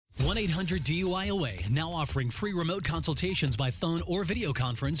1-800-DUI-AWAY, now offering free remote consultations by phone or video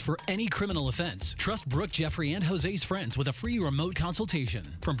conference for any criminal offense. Trust Brooke, Jeffrey, and Jose's friends with a free remote consultation.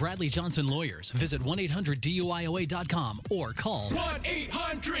 From Bradley Johnson Lawyers, visit 1-800-DUI-AWAY.com or call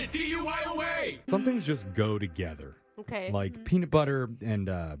 1-800-DUI-AWAY. Some things just go together. Okay. Like peanut butter and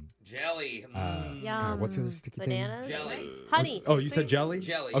jelly. Yum. what's the other sticky Bananas? Jelly. What? Honey. Oh, you said jelly?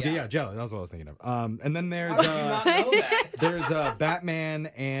 Jelly, Okay, yeah. jelly. That's what I was thinking of. And then there's How did you not know that? there's Batman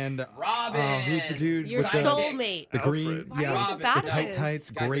and Robin. who's the dude Your with the soulmate. green? Why Yeah, is it bad the tight news?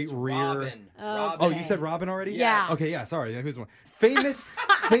 tights, Guys, great it's rear. Robin. Robin. Oh, you said Robin already? Yeah. Okay, yeah. Sorry. Who's one? Famous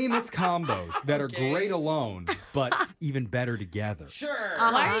combos that are great alone, but even better together. Sure.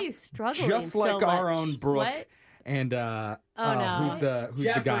 Why are you struggling Just like so our much? own Brooke. What? And no. who's the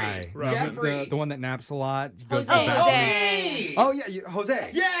Jeffrey. guy? No, Jeffrey. the one that naps a lot. Goes Jose. to the bathroom. me. Oh yeah,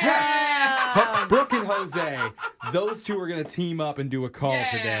 Jose. Yeah. Yes. Brooke and Jose. Those two are gonna team up and do a call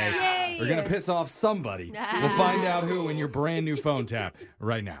today. Yay. We're gonna piss off somebody. We'll find out who in your brand new phone tap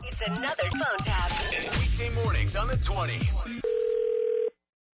right now. It's another phone tap. Weekday mornings on the 20s.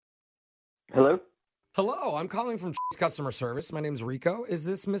 Hello? Hello, I'm calling from customer service. My name's Rico. Is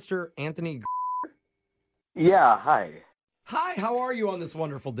this Mr. Anthony? Yeah, hi. Hi, how are you on this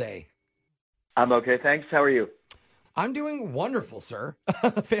wonderful day? I'm okay, thanks. How are you? I'm doing wonderful, sir.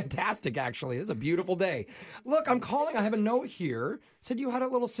 Fantastic, actually. It's a beautiful day. Look, I'm calling. I have a note here. Said you had a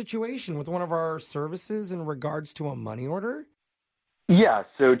little situation with one of our services in regards to a money order. Yeah,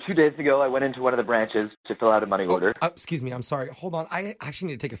 so 2 days ago I went into one of the branches to fill out a money order. Excuse me, I'm sorry. Hold on. I actually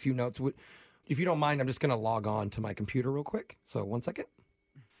need to take a few notes. If you don't mind, I'm just going to log on to my computer real quick. So 1 second.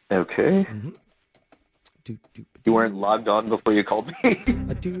 Okay. You weren't logged on before you called me?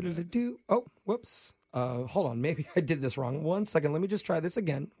 Oh, whoops. Hold on. Maybe I did this wrong. 1 second. Let me just try this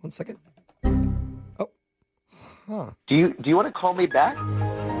again. 1 second. Oh. Huh. Do you want to call me back?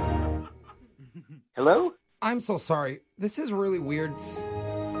 Hello? I'm so sorry. This is really weird.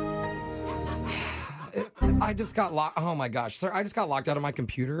 I just got locked. Oh my gosh, sir. I just got locked out of my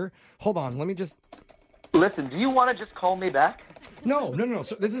computer. Hold on. Let me just. Listen, do you want to just call me back? No.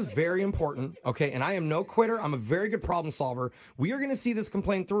 So this is very important, okay? And I am no quitter. I'm a very good problem solver. We are going to see this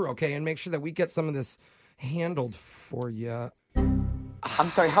complaint through, okay? And make sure that we get some of this handled for you. I'm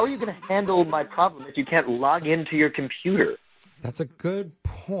sorry, how are you going to handle my problem if you can't log into your computer? That's a good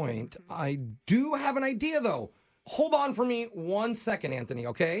point. I do have an idea, though. Hold on for me 1 second, Anthony,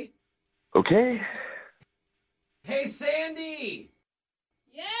 okay? Okay. Hey, Sandy!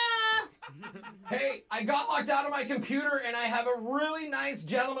 Yeah. Hey, I got locked out of my computer, and I have a really nice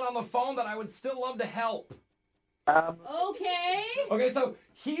gentleman on the phone that I would still love to help. Okay. Okay, so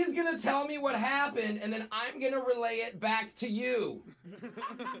he's going to tell me what happened, and then I'm going to relay it back to you.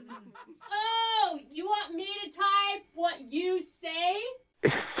 Oh, you want me to type what you say?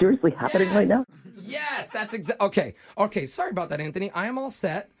 Is this seriously happening right now? Yes, that's okay. Okay, sorry about that, Anthony. I am all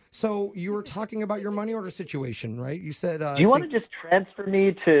set. So you were talking about your money order situation, right? You said... Do you want to just transfer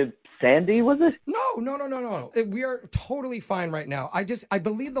me to Sandy, was it? No. We are totally fine right now. I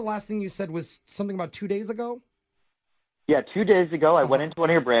believe the last thing you said was something about 2 days ago? Yeah, 2 days ago I went into one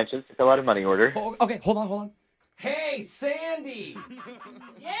of your branches to fill out a money order. Oh, okay, hold on. Hey, Sandy!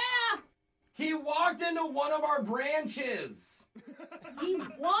 Yeah. He walked into one of our branches. He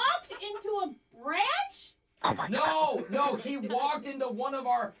walked into a branch? Oh my God. No, he walked into one of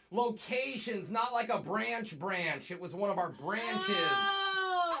our locations, not like a branch. It was one of our branches.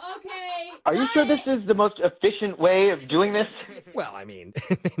 Oh, okay. Are you sure this is the most efficient way of doing this? Well, I mean,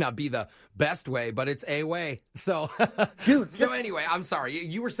 it may not be the best way, but it's a way. So, Dude, so anyway, I'm sorry.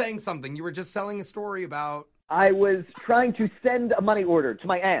 You were saying something. You were just telling a story about... I was trying to send a money order to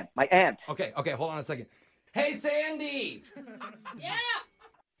my aunt. Okay, hold on a second. Hey, Sandy! Yeah.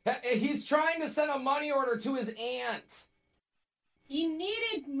 He's trying to send a money order to his aunt. He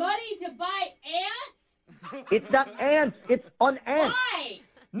needed money to buy ants? It's not ants. It's on ants. Why?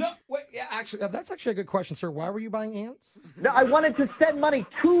 No, wait, yeah, actually, that's actually a good question, sir. Why were you buying ants? No, I wanted to send money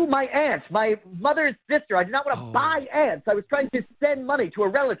to my aunt, my mother's sister. I did not want to buy ants. I was trying to send money to a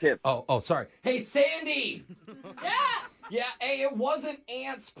relative. Oh, sorry. Hey, Sandy! Yeah. Yeah, hey, it wasn't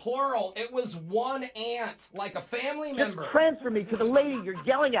ants, plural. It was one aunt, like a family Just member. transfer me to the lady you're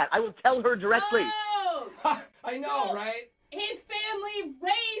yelling at. I will tell her directly. Oh, I know, right? his family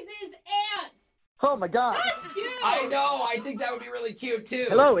raises ants. Oh, my God. That's cute. I know. I think that would be really cute, too.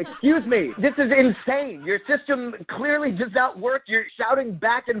 Hello, excuse me. This is insane. Your system clearly does not work. You're shouting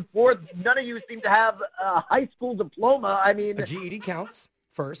back and forth. None of you seem to have a high school diploma. I mean... A GED counts.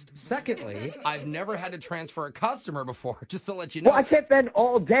 First. Secondly, I've never had to transfer a customer before, just to let you know. Well, I can't spend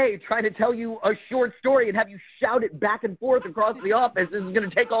all day trying to tell you a short story and have you shout it back and forth across the office. This is going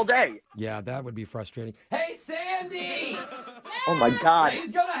to take all day. Yeah, that would be frustrating. Hey, Sandy! Oh, my God.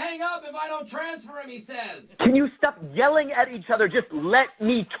 He's gonna hang up if I don't transfer him, he says. Can you stop yelling at each other? Just let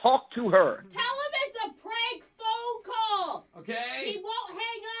me talk to her. Tell him it's a prank phone call. He Okay? won't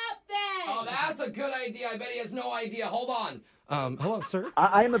hang up then. Oh, that's a good idea. I bet he has no idea. Hold on. Hello, sir.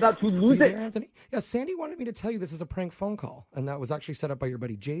 I am about to Are you lose there, it. Anthony? Yeah, Sandy wanted me to tell you this is a prank phone call, and that was actually set up by your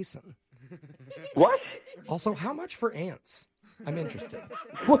buddy Jason. What? Also, how much for ants? I'm interested.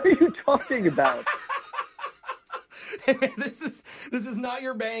 What are you talking about? Hey, man, this is not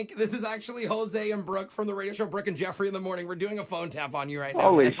your bank. This is actually Jose and Brooke from the radio show Brooke and Jeffrey in the Morning. We're doing a phone tap on you right now.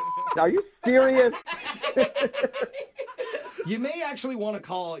 Holy Are you serious? You may actually want to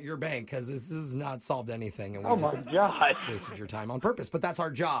call your bank because this has not solved anything, and we Oh, my just God. wasted your time on purpose. But that's our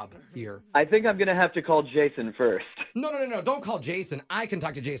job here. I think I'm going to have to call Jason first. No. Don't call Jason. I can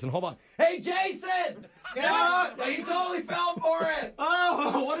talk to Jason. Hold on. Hey, Jason! Yeah, he totally fell for it.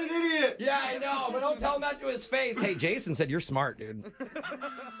 Oh, what an idiot! Yeah, I know, but don't tell him that to his face. Hey, Jason said you're smart, dude.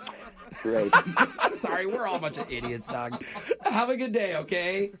 Great. Sorry, we're all a bunch of idiots, dog. Have a good day,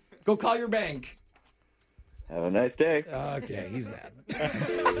 okay? Go call your bank. Have a nice day. Okay, he's mad.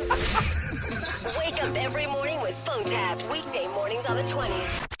 Wake up every morning with phone taps. Weekday mornings on the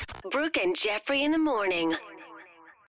 20s. Brooke and Jeffrey in the morning.